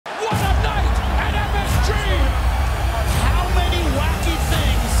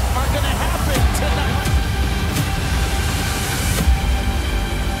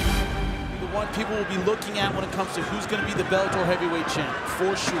comes to who's going to be the Bellator heavyweight champ,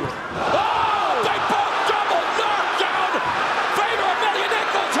 for sure. Oh! They both double knockdown! Fader a million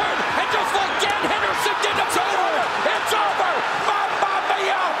ankle turn, and just like Dan Henderson did, it's over! It's over! Mamma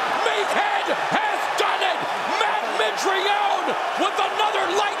mia! Meathead has done it! Matt Mitrione with another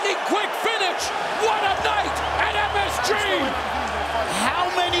lightning-quick finish! What a night at MSG! How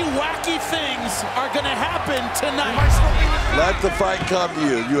many wacky things are going to happen tonight? Let the fight come to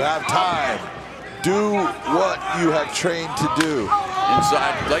you. You have time. Do what you have trained to do.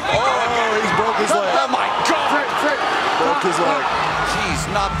 Inside, like, oh, he's broke his leg. Oh my God! Broke his leg.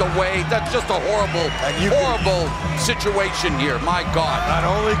 Jeez, not the way. That's just a horrible situation here. My God. Not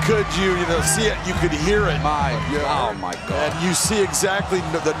only could you see it, you could hear it. Oh my God. And you see exactly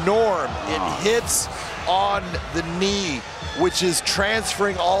the norm. It hits on the knee, which is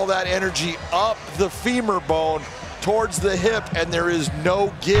transferring all that energy up the femur bone towards the hip, and there is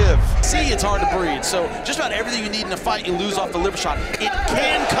no give. See, it's hard to breathe. So just about everything you need in a fight, you lose off the liver shot. It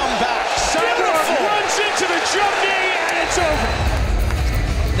can come back. Beautiful. Runs into the jump knee, and it's over.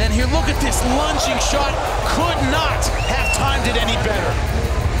 Then here, look at this lunging shot. Could not have timed it any better.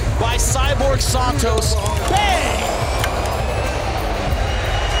 By Cyborg Santos. Bang!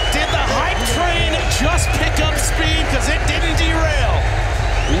 Did the hype train just pick up speed? Because it didn't derail.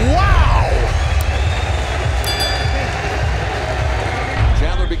 Wow!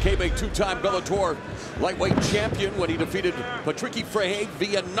 Chandler became a two-time Bellator lightweight champion when he defeated Patricky Freire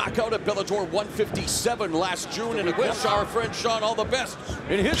via knockout at Bellator 157 last June, and I wish our friend Sean all the best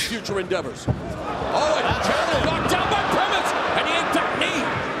in his future endeavors. Oh, and Chandler knocked down by Premise, and he ate that knee.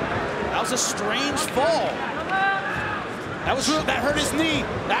 That was a strange fall. That hurt his knee.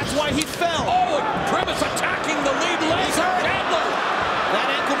 That's why he fell. Oh, and Premise attacking the lead leg of Chandler. That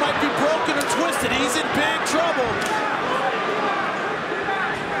ankle might be broken or twisted. He's in big trouble.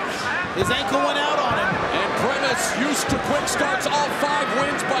 His ankle went out on him. And Premise, used to quick starts, all 5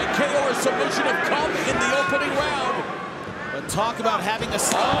 wins by KO or submission have come in the opening round. But talk about having a...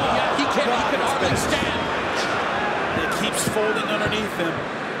 Oh, yeah, he can hardly stand. It keeps folding underneath him.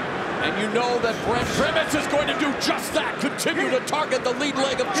 And you know that Brent Premise is going to do just that, continue to target the lead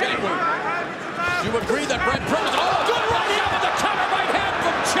leg of Chandler. You agree that Brent Premise... Oh, good right out of the counter right hand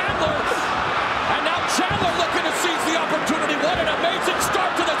from Chandler. And now Chandler looking to seize the opportunity. What an amazing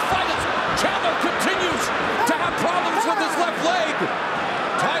start to this fight as Chandler continues to have problems with his left leg.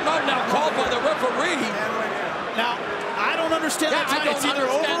 Timeout now called by the referee. Now, I don't understand that. It's either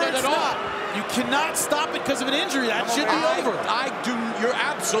over or it's not. You cannot stop it because of an injury. That should be over. You're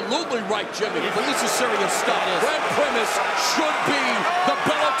absolutely right, Jimmy. But this is serious stuff. Brent Premise should be the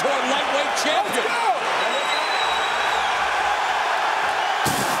Bellator lightweight champion.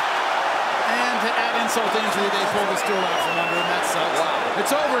 And to add insult to injury, they pulled the stool out from under him. That sucks. Wow.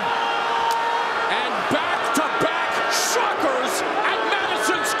 It's over. And back-to-back shockers at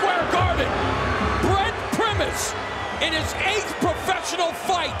Madison Square Garden. Brent Premise in his 8th professional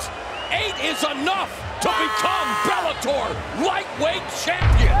fight. 8 is enough to become Bellator lightweight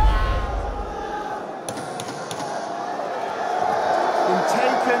champion. Been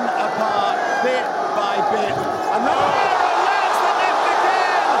taken apart bit by bit.